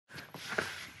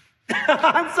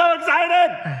I'm so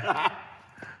excited!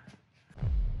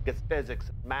 It's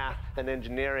physics, math, and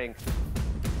engineering.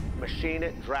 Machine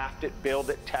it, draft it, build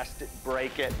it, test it,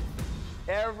 break it.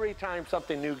 Every time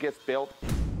something new gets built,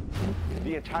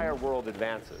 the entire world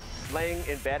advances. Laying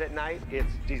in bed at night,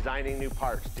 it's designing new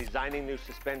parts, designing new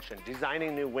suspension,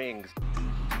 designing new wings.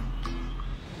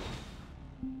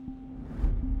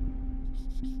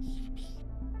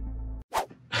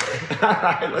 All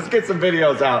right, let's get some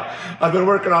videos out. I've been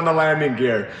working on the landing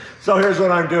gear. So here's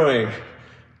what I'm doing.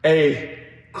 A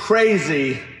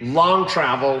crazy long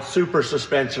travel super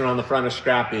suspension on the front of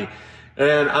Scrappy.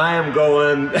 And I am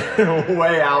going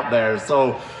way out there.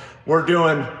 So we're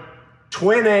doing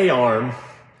twin A-arm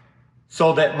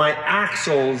so that my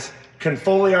axles can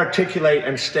fully articulate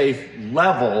and stay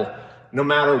level no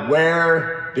matter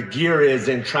where the gear is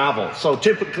in travel. So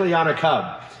typically on a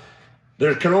Cub,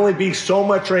 there can only be so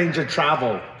much range of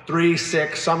travel, 3,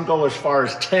 6, some go as far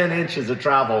as 10 inches of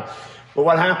travel. But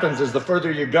what happens is the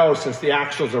further you go, since the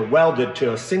axles are welded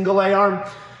to a single A-arm,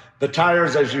 the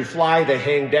tires, as you fly, they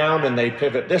hang down and they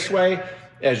pivot this way.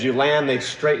 As you land, they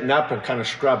straighten up and kind of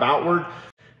scrub outward.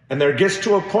 And there gets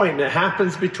to a point, and it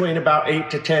happens between about 8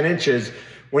 to 10 inches,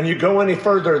 when you go any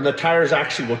further, the tires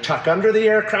actually will tuck under the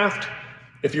aircraft.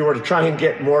 If you were to try and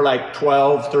get more like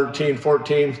 12, 13,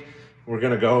 14, we're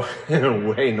gonna go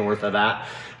way north of that.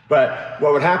 But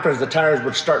what would happen is the tires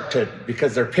would start to,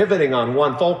 because they're pivoting on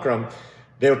one fulcrum,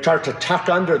 they would start to tuck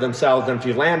under themselves, and if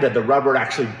you landed, the rubber would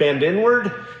actually bend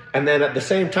inward, and then at the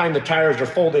same time the tires are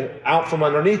folding out from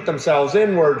underneath themselves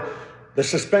inward, the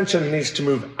suspension needs to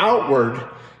move outward,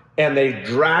 and they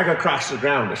drag across the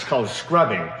ground. It's called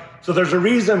scrubbing. So there's a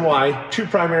reason why, two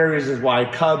primary reasons why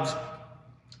Cubs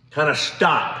kind of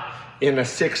stop in the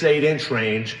 6, 8 inch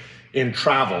range in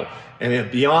travel. And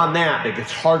then beyond that, it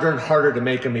gets harder and harder to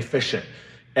make them efficient.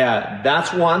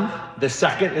 That's one. The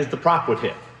second is the prop would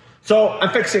hit. So I'm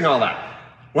fixing all that.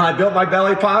 When I built my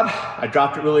belly pod, I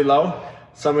dropped it really low.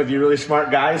 Some of you really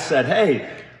smart guys said, hey,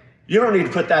 you don't need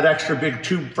to put that extra big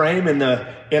tube frame in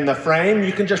the frame.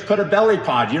 You can just put a belly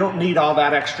pod. You don't need all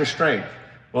that extra strength.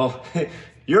 Well,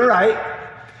 you're right,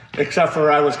 except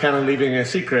for I was kind of leaving a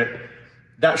secret.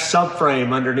 That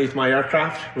subframe underneath my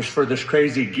aircraft was for this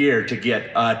crazy gear to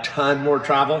get a ton more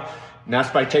travel. And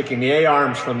that's by taking the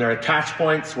A-arms from their attach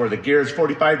points where the gear is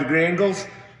 45-degree angles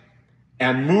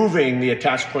and moving the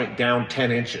attach point down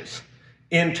 10 inches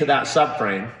into that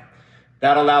subframe.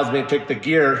 That allows me to take the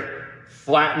gear,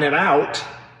 flatten it out,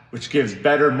 which gives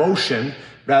better motion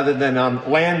rather than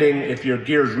on landing. If your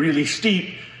gear is really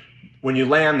steep, when you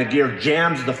land, the gear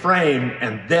jams the frame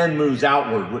and then moves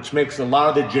outward, which makes a lot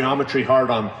of the geometry hard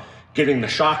on getting the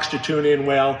shocks to tune in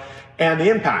well and the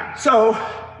impact. So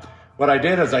what I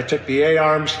did is I took the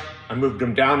A-arms, I moved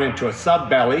them down into a sub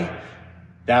belly.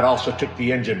 That also took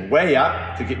the engine way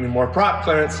up to get me more prop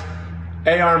clearance.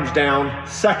 A-arms down,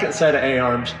 second set of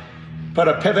A-arms, put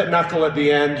a pivot knuckle at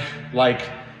the end like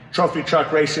trophy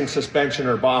truck racing suspension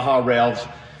or Baja rails,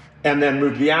 and then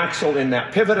moved the axle in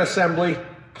that pivot assembly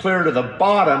clear to the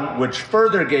bottom, which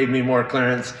further gave me more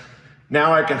clearance.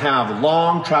 Now I can have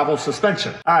long travel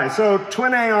suspension. All right, so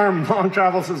twin A-arm long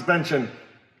travel suspension.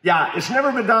 Yeah, it's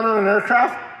never been done on an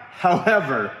aircraft.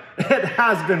 However, it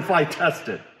has been flight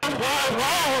tested.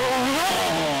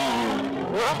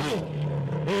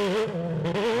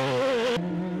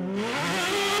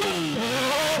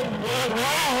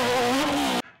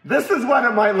 This is what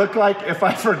it might look like if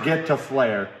I forget to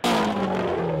flare.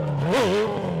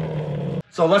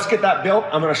 So let's get that built.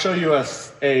 I'm gonna show you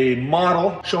a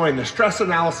model showing the stress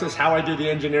analysis, how I do the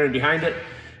engineering behind it,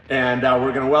 and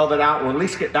we're gonna weld it out. We'll at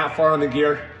least get that far on the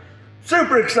gear.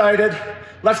 Super excited.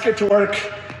 Let's get to work,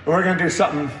 and we're gonna do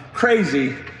something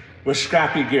crazy with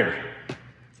Scrappy gear.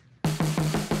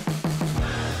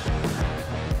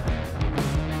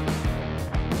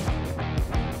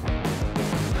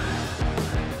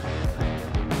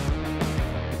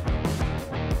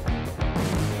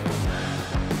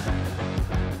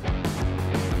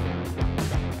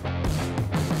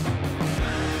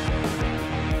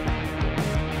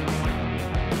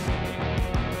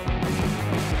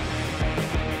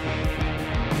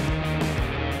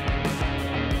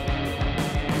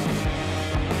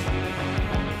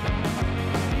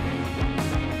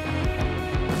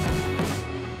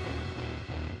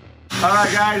 All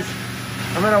right, guys,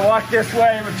 I'm gonna walk this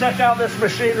way and check out this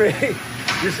machinery.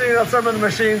 You've seen some of the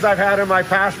machines I've had in my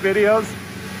past videos.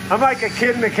 I'm like a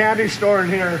kid in a candy store in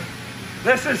here.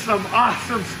 This is some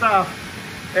awesome stuff.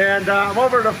 And I'm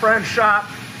over at a friend's shop.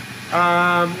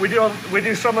 We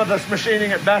do some of this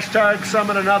machining at Best Tugs,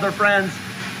 some at another friend's.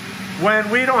 When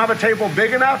we don't have a table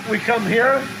big enough, we come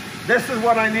here. This is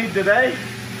what I need today.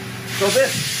 So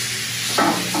this piece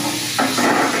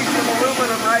of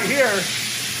aluminum right here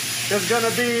is going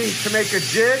to be to make a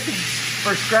jig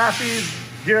for Scrappy's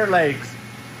gear legs.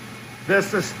 The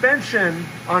suspension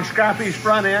on Scrappy's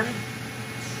front end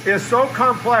is so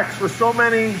complex with so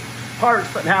many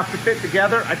parts that have to fit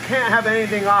together. I can't have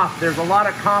anything off. There's a lot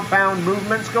of compound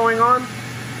movements going on.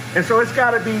 And so it's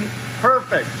got to be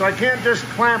perfect. So I can't just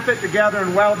clamp it together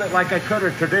and weld it like I could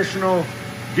a traditional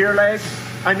gear leg.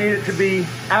 I need it to be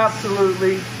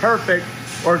absolutely perfect,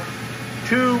 or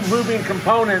two moving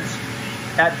components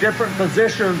at different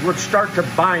positions would start to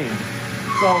bind.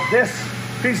 So this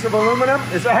piece of aluminum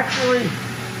is actually,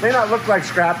 may not look like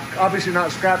scrap, obviously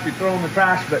not scrap you throw in the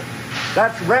trash, but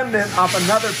that's remnant off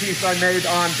another piece I made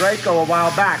on Draco a while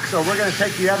back. So we're gonna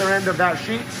take the other end of that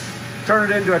sheet,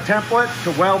 turn it into a template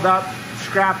to weld up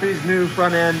Scrappy's new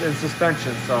front end and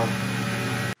suspension. So,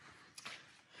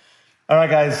 all right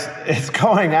guys, it's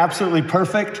going absolutely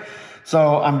perfect.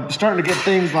 So I'm starting to get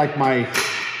things like my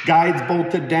guides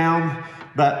bolted down,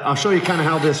 but I'll show you kind of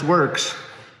how this works.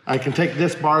 I can take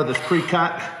this bar that's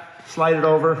pre-cut, slide it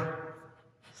over,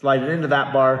 slide it into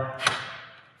that bar,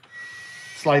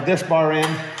 slide this bar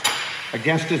in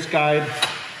against its guide,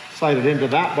 slide it into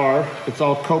that bar. It's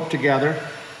all coped together.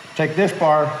 Take this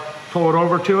bar, pull it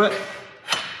over to it.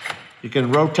 You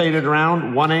can rotate it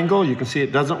around one angle. You can see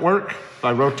it doesn't work. If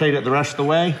I rotate it the rest of the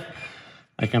way,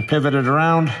 I can pivot it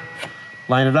around,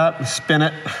 line it up, spin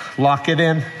it, lock it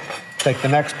in, take the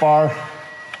next bar,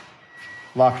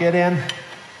 lock it in.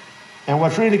 And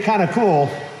what's really kind of cool,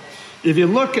 if you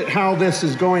look at how this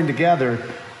is going together,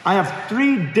 I have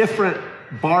 3 different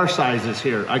bar sizes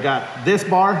here. I got this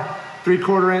bar,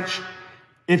 3/4 inch,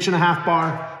 1.5 inch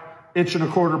bar,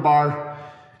 1.25 inch bar,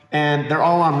 and they're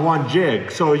all on one jig.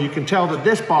 So you can tell that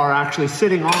this bar actually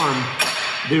sitting on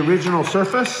the original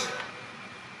surface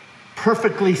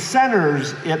perfectly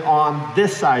centers it on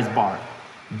this size bar.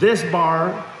 This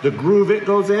bar, the groove it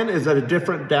goes in is at a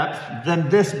different depth than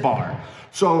this bar.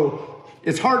 So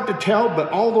it's hard to tell, but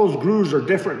all those grooves are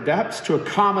different depths to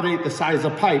accommodate the size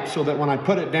of pipe so that when I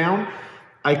put it down,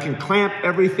 I can clamp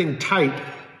everything tight.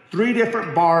 3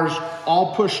 different bars,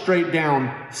 all pushed straight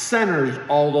down, centers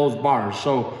all those bars.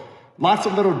 So lots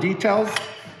of little details,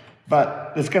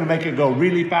 but it's gonna make it go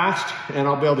really fast and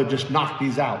I'll be able to just knock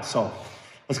these out. So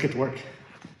let's get to work.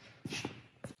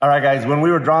 All right guys, when we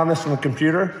were drawing this from the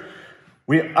computer,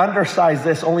 we undersized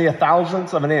this only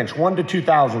 1/1000th of an inch, 1 to 2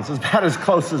 thousandths, about as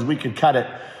close as we could cut it.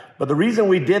 But the reason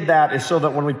we did that is so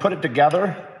that when we put it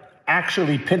together,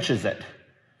 actually pinches it.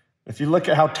 If you look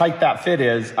at how tight that fit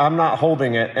is, I'm not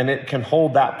holding it and it can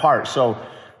hold that part. So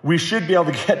we should be able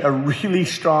to get a really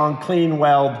strong, clean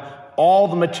weld, all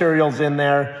the materials in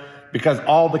there because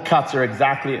all the cuts are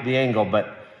exactly at the angle.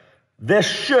 But this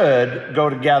should go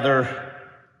together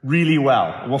really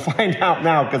well. We'll find out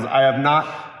now because I have not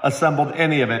assembled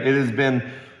any of it. It has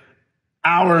been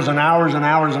hours and hours and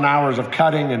hours and hours of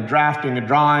cutting and drafting and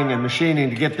drawing and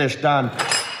machining to get this done.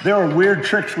 There were weird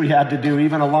tricks we had to do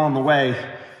even along the way.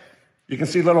 You can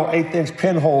see little 1/8 inch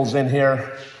pinholes in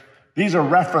here. These are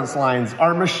reference lines.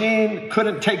 Our machine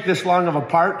couldn't take this long of a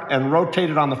part and rotate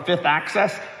it on the 5th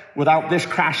axis without this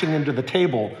crashing into the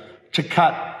table to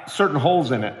cut certain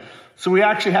holes in it. So we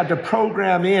actually had to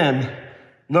program in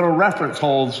little reference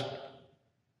holes,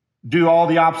 do all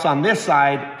the ops on this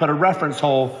side, put a reference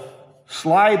hole,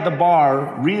 slide the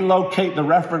bar, relocate the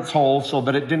reference hole so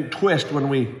that it didn't twist when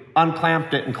we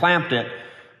unclamped it and clamped it,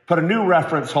 put a new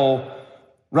reference hole,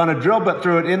 run a drill bit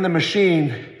through it in the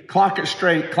machine, clock it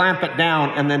straight, clamp it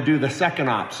down, and then do the second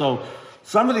op. So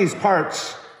some of these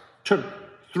parts took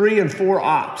 3 and 4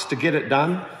 ops to get it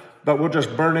done, but we'll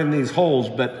just burn in these holes.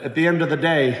 But at the end of the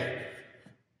day,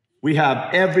 we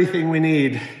have everything we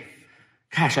need.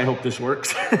 Gosh, I hope this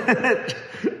works.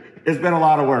 It's been a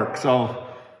lot of work, so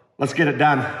let's get it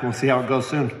done. We'll see how it goes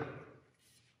soon.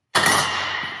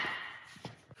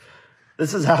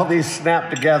 This is how these snap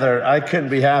together. I couldn't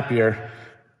be happier.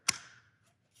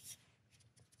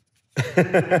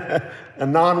 A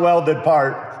non-welded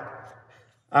part.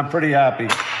 I'm pretty happy.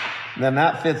 And then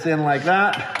that fits in like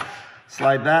that.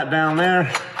 Slide that down there.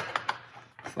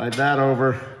 Slide that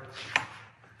over.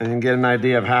 And you can get an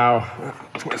idea of how,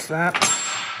 twist that,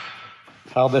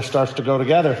 how this starts to go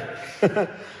together.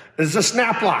 This is a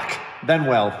snap lock, then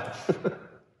weld.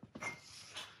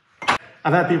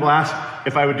 I've had people ask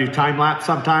if I would do time lapse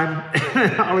sometime.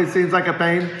 It always seems like a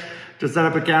pain to set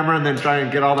up a camera and then try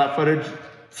and get all that footage.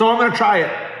 So I'm gonna try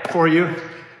it for you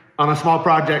on a small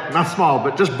project, not small,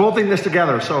 but just bolting this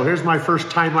together. So here's my first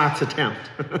time lapse attempt.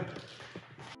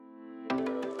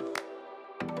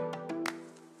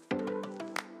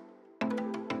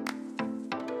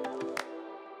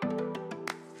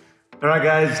 All right,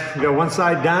 guys, we got one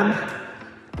side done.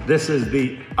 This is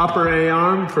the upper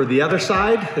A-arm for the other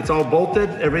side. It's all bolted,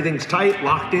 everything's tight,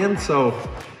 locked in, so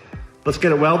let's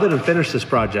get it welded and finish this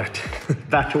project.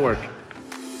 Back to work.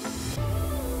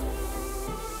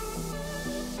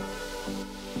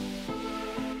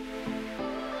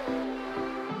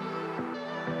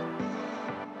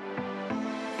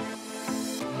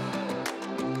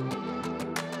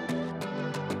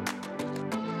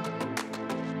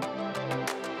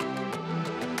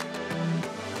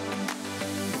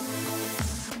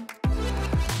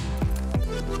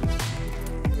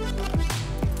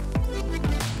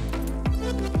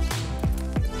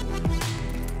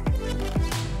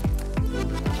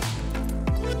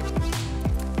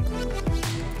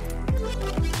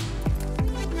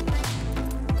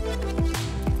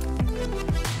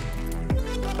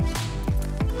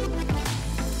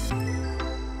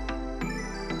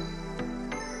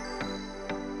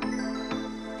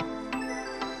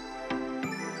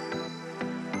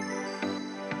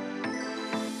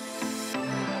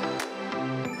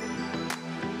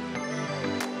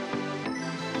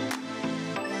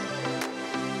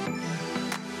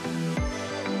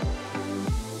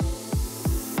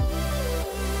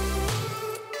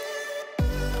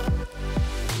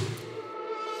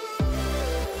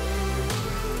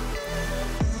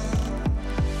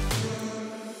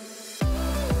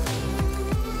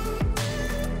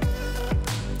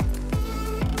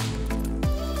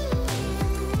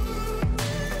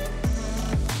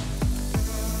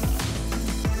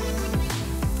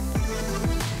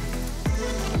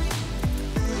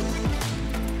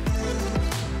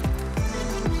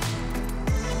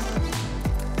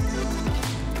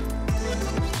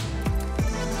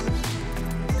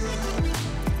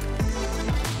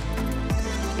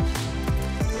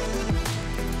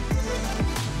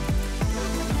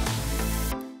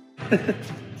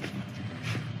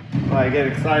 What I get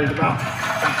excited about.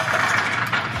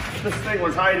 This thing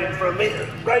was hiding from me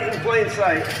right in plain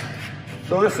sight.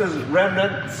 So this is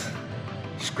remnants,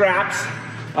 scraps,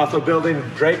 also building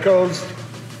Draco's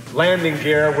landing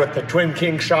gear with the Twin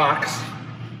King shocks.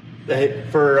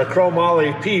 For a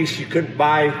chromoly piece, you couldn't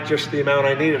buy just the amount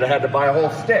I needed. I had to buy a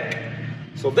whole stick.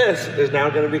 So this is now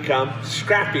going to become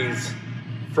Scrappy's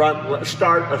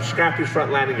start of Scrappy's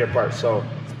front landing gear parts. So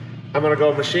I'm gonna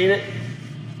go machine it,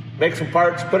 make some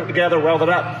parts, put it together, weld it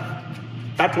up.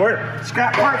 Back to work.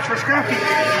 Scrap parts for Scrappy.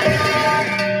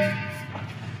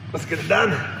 Let's get it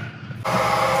done.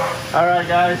 All right,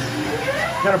 guys.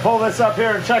 Gonna pull this up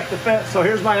here and check the fit. So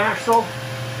here's my axle.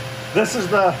 This is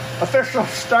the official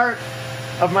start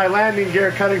of my landing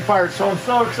gear cutting parts. So I'm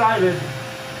so excited.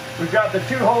 We've got the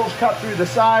 2 holes cut through the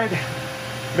side,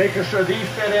 making sure these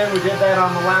fit in. We did that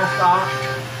on the last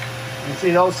off. You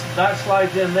see that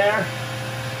slides in there.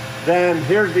 Then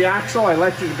here's the axle. I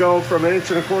like to go from 1 1/4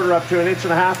 inch up to 1 1/2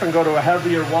 inch and go to a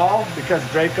heavier wall because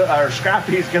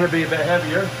Scrappy is going to be a bit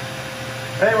heavier.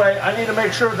 Anyway, I need to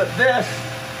make sure that this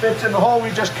fits in the hole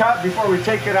we just cut before we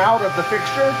take it out of the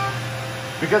fixture.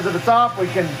 Because if it's off, we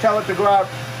can tell it to go out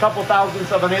a couple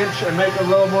thousandths of an inch and make a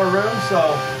little more room.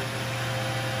 So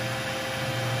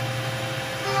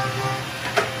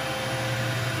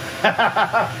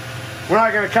we're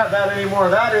not going to cut that anymore.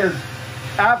 That is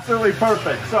absolutely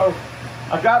perfect. So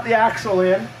I've got the axle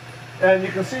in, and you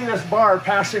can see this bar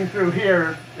passing through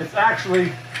here. It's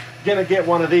actually going to get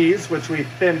one of these, which we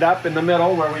thinned up in the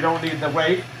middle where we don't need the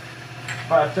weight.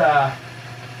 But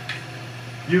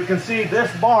you can see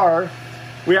this bar,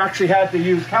 we actually had to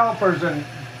use calipers and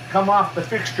come off the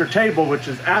fixture table, which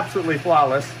is absolutely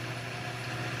flawless,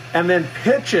 and then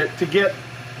pitch it to get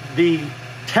the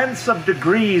tenths of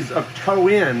degrees of toe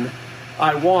in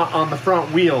I want on the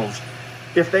front wheels.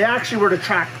 If they actually were to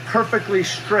track perfectly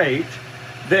straight,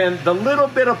 then the little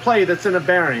bit of play that's in a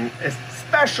bearing,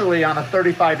 especially on a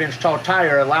 35-inch tall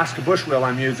tire, Alaska Bushwheel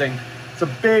I'm using, it's a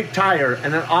big tire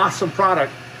and an awesome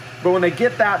product. But when they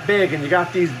get that big and you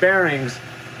got these bearings,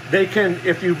 they can,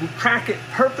 if you track it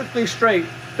perfectly straight,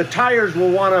 the tires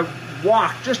will want to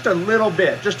walk just a little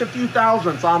bit, just a few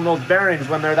thousandths on those bearings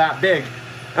when they're that big.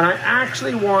 And I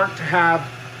actually want to have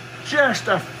just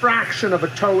a fraction of a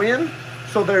toe in,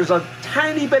 so there's a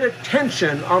tiny bit of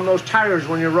tension on those tires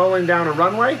when you're rolling down a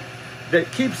runway that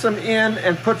keeps them in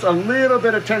and puts a little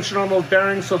bit of tension on those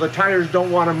bearings so the tires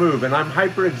don't want to move. And I'm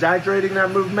hyper exaggerating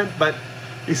that movement, but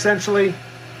essentially,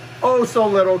 oh so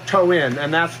little toe in,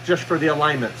 and that's just for the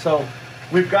alignment. So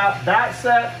we've got that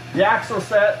set, the axle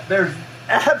set. There's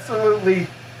absolutely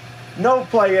no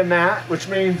play in that, which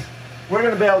means we're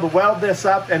going to be able to weld this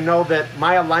up and know that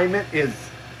my alignment is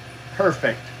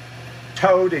perfect,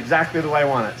 towed exactly the way I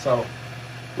want it. So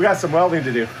we got some welding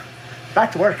to do.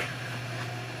 Back to work.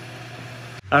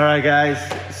 All right, guys.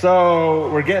 So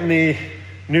we're getting the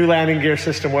new landing gear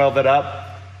system welded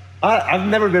up. I've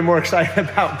never been more excited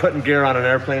about putting gear on an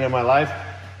airplane in my life.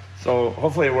 So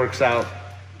hopefully it works out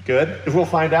good. We'll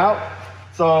find out.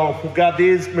 So we've got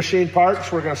these machine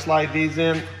parts. We're gonna slide these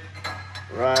in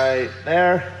right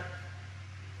there.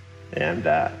 And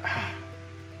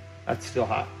that's still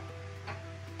hot.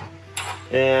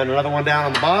 And another one down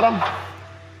on the bottom.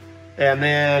 And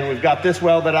then we've got this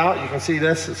welded out. You can see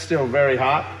this, it's still very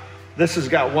hot. This has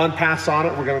got one pass on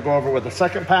it. We're gonna go over with a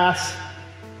second pass.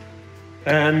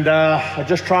 And I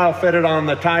just trial fitted on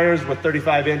the tires with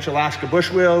 35-inch Alaska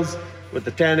Bushwheels with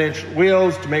the 10-inch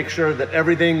wheels to make sure that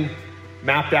everything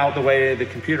mapped out the way the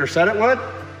computer said it would.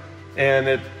 And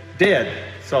it did,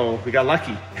 so we got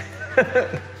lucky.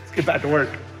 Let's get back to work.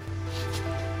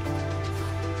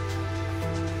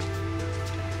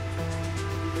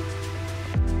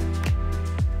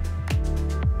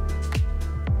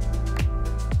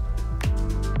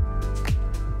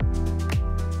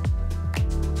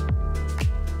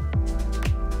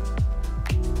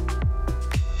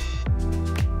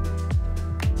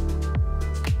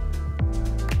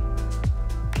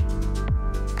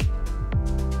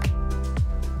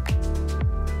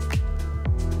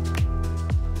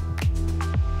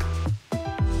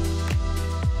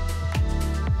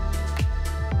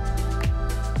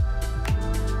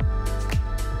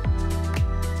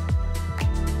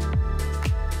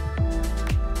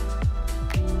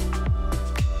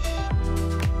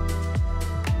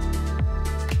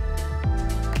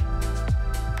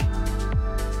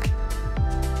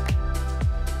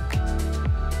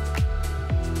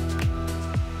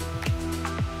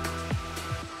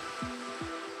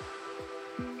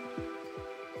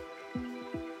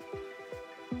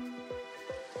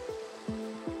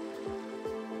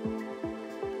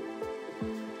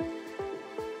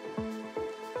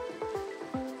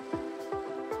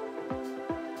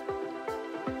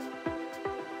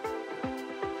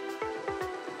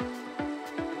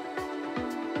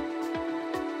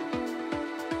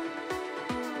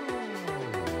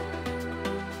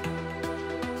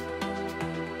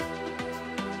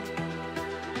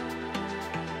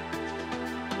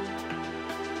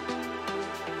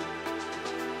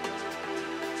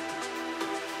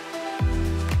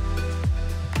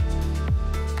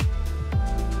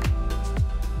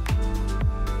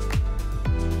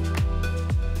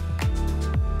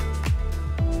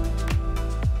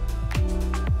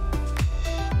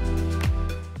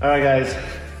 All right, guys,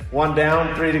 one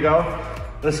down, 3 to go.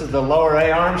 This is the lower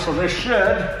A-arm, so this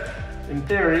should, in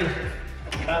theory,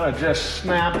 kind of just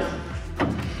snap,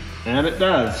 and it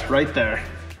does, right there.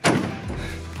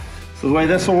 So the way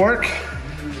this will work,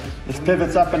 this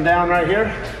pivots up and down right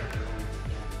here,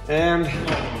 and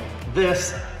this,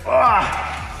 so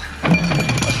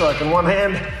I can one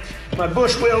hand my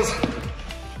bush wheels.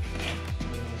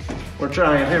 We're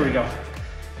trying, here we go.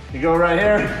 You go right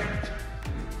here.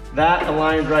 That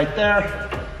aligned right there.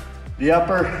 The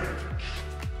upper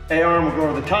A-arm will go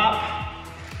over the top.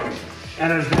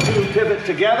 And as the two pivot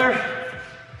together,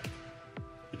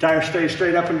 the tire stays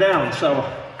straight up and down. So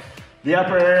the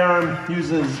upper A-arm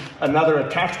uses another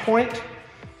attach point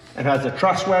and has a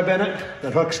truss web in it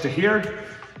that hooks to here.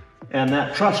 And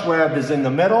that truss web is in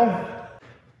the middle.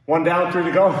 One down, 3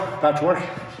 to go, back to work.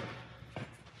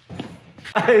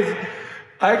 Guys,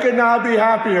 I could not be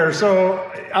happier. So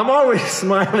I'm always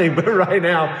smiling, but right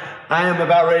now I am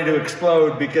about ready to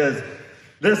explode because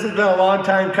this has been a long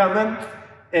time coming,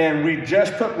 and we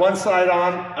just put one side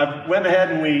on. I went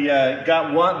ahead and we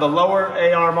got the lower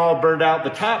A-arm all burned out. The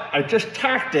top, I just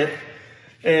tacked it,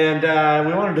 and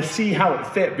we wanted to see how it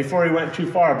fit before we went too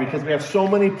far because we have so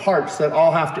many parts that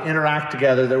all have to interact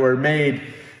together that were made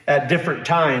at different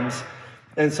times.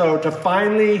 And so to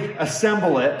finally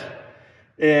assemble it,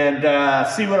 and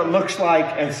see what it looks like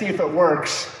and see if it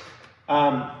works.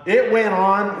 It went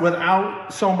on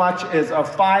without so much as a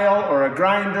file or a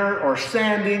grinder or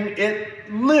sanding.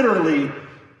 It literally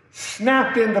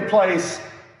snapped into place,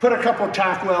 put a couple of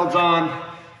tack welds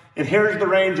on, and here's the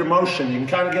range of motion. You can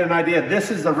kind of get an idea.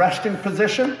 This is the resting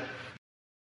position.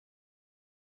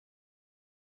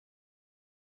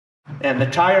 And the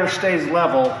tire stays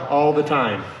level all the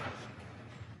time.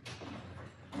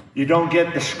 You don't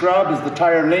get the scrub as the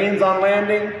tire leans on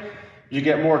landing. You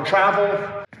get more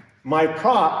travel. My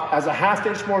prop has a 1/2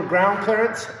 inch more ground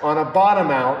clearance on a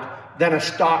bottom out than a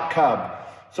stock Cub.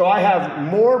 So I have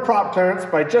more prop clearance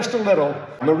by just a little.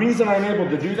 And the reason I'm able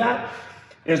to do that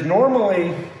is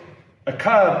normally a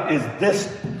Cub is this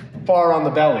far on the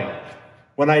belly.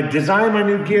 When I designed my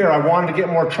new gear, I wanted to get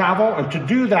more travel, and to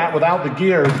do that without the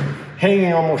gear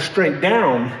hanging almost straight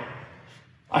down,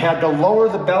 I had to lower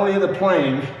the belly of the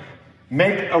plane,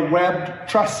 make a webbed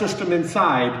truss system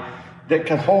inside that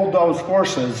could hold those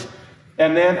forces,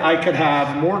 and then I could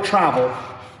have more travel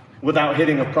without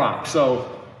hitting a prop.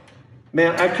 So,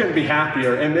 man, I couldn't be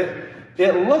happier. And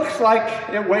it looks like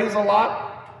it weighs a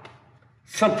lot.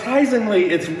 Surprisingly,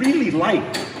 it's really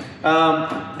light.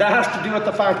 That has to do with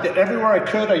the fact that everywhere I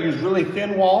could, I used really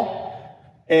thin wall.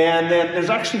 And then there's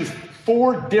actually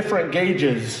 4 different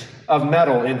gauges of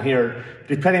metal in here,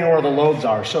 depending on where the loads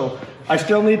are. So I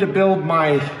still need to build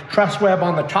my truss web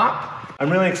on the top. I'm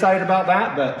really excited about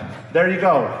that, but there you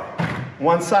go.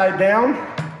 One side down,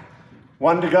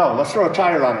 one to go. Let's throw a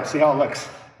tire on it, see how it looks.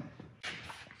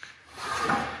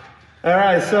 All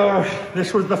right, so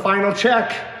this was the final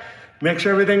check. Make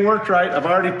sure everything worked right. I've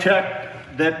already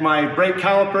checked that my brake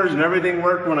calipers and everything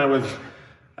worked when I was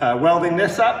welding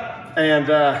this up. And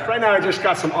right now I just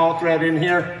got some all thread in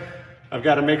here. I've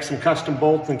got to make some custom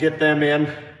bolts and get them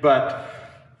in. But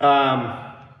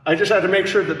I just had to make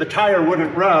sure that the tire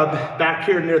wouldn't rub back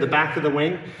here near the back of the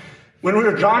wing. When we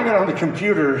were drawing it on the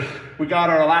computer, we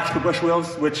got our Alaska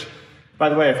Bushwheels, which, by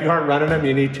the way, if you aren't running them,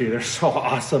 you need to. They're so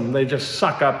awesome. They just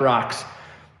suck up rocks.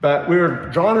 But we were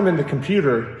drawing them in the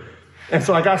computer. And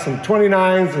so I got some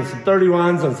 29s and some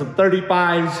 31s and some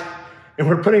 35s. And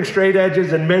we're putting straight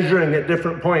edges and measuring at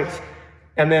different points.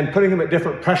 And then putting them at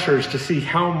different pressures to see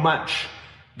how much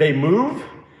they move.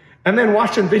 And then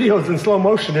watching videos in slow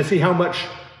motion to see how much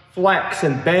flex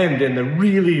and bend in the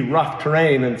really rough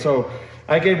terrain. And so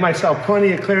I gave myself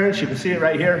plenty of clearance. You can see it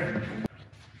right here.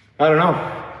 I don't know.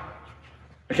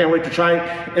 I can't wait to try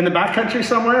it in the backcountry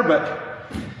somewhere,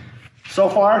 but so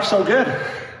far, so good.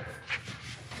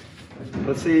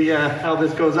 Let's see how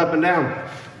this goes up and down.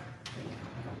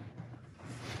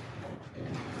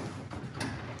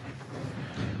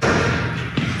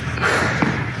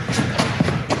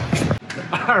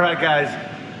 All right, guys.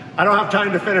 I don't have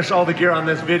time to finish all the gear on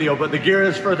this video, but the gear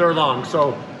is further along.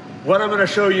 So what I'm going to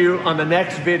show you on the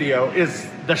next video is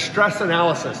the stress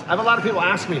analysis. I have a lot of people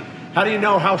ask me, how do you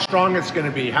know how strong it's going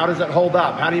to be? How does it hold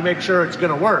up? How do you make sure it's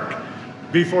going to work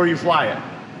before you fly it?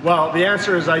 Well, the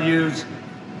answer is I use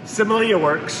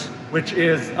SimileaWorks, which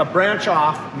is a branch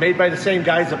off made by the same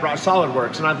guys that brought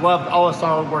SolidWorks, and I've loved all the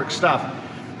SolidWorks stuff.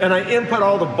 And I input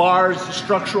all the bars,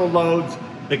 structural loads,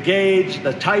 the gauge,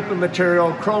 the type of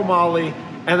material, chromoly,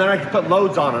 and then I can put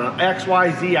loads on it, X,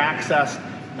 Y, Z axis,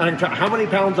 and I can tell how many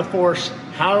pounds of force,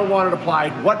 how I want it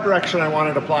applied, what direction I want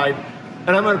it applied,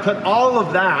 and I'm going to put all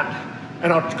of that,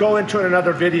 and I'll go into it in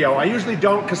another video. I usually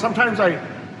don't, because sometimes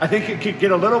I think it could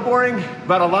get a little boring,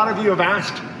 but a lot of you have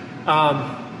asked,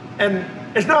 and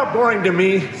it's not boring to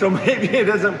me, so maybe it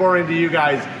isn't boring to you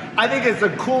guys. I think it's the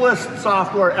coolest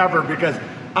software ever because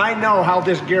I know how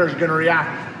this gear is going to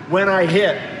react when I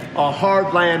hit a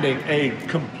hard landing, a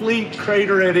complete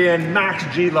crater it in, max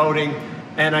G loading,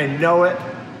 and I know it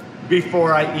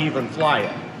before I even fly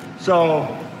it. So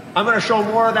I'm going to show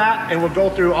more of that, and we'll go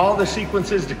through all the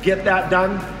sequences to get that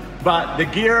done. But the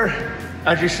gear,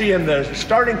 as you see in the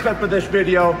starting clip of this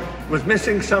video, was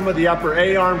missing some of the upper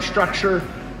A-arm structure.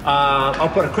 I'll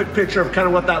put a quick picture of kind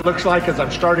of what that looks like as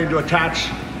I'm starting to attach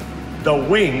the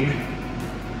wing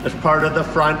as part of the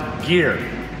front gear.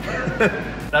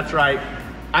 That's right,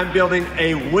 I'm building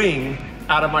a wing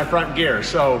out of my front gear.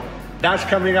 So that's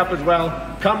coming up as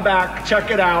well. Come back,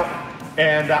 check it out,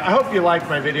 and I hope you like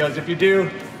my videos. If you do,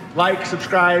 like,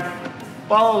 subscribe,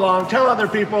 follow along, tell other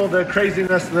people the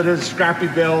craziness that is Scrappy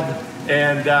build,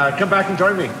 and come back and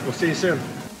join me. We'll see you soon.